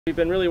We've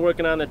been really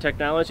working on the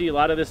technology. A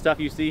lot of this stuff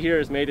you see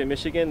here is made in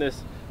Michigan.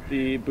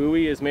 The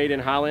buoy is made in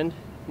Holland,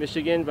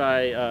 Michigan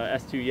by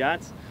S2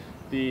 Yachts.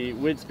 The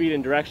wind speed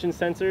and direction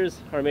sensors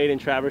are made in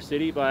Traverse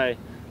City by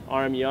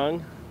RM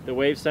Young. The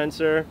wave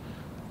sensor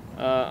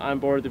on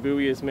board the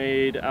buoy is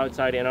made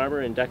outside Ann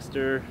Arbor in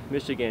Dexter,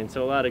 Michigan.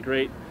 So a lot of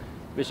great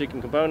Michigan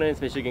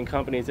components, Michigan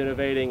companies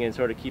innovating and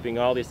sort of keeping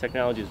all these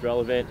technologies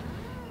relevant.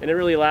 And it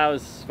really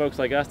allows folks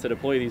like us to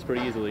deploy these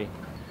pretty easily.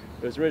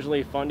 It was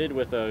originally funded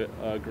with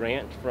a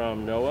grant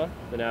from NOAA,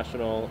 the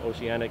National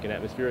Oceanic and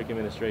Atmospheric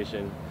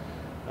Administration.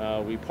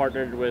 We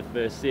partnered with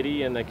the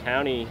city and the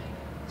county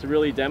to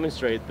really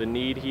demonstrate the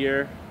need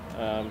here,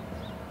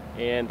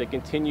 and the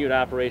continued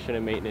operation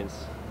and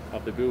maintenance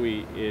of the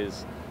buoy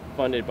is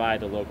funded by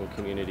the local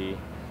community.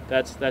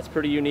 That's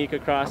pretty unique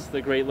across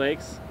the Great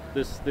Lakes.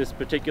 This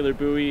particular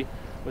buoy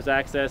was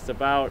accessed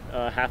about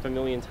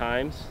 500,000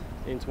 times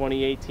in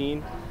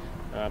 2018.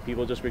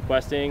 People just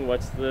requesting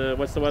what's the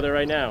weather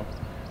right now.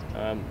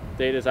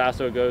 Data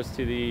also goes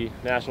to the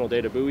National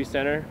Data Buoy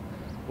Center,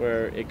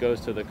 where it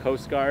goes to the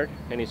Coast Guard.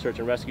 Any search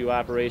and rescue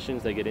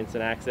operations, they get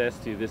instant access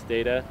to this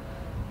data.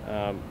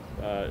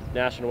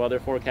 National weather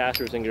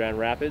forecasters in Grand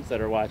Rapids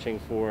that are watching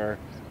for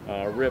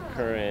rip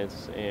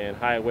currents and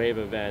high wave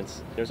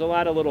events. There's a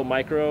lot of little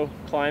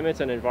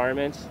microclimates and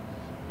environments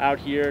out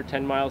here,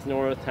 10 miles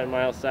north, 10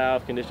 miles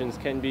south. Conditions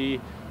can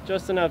be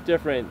just enough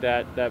different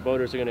that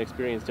boaters are going to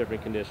experience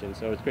different conditions.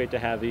 So it's great to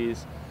have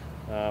these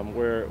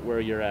where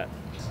you're at.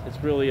 It's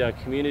really a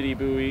community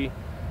buoy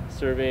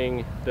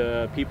serving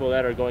the people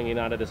that are going in and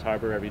out of this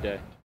harbor every day.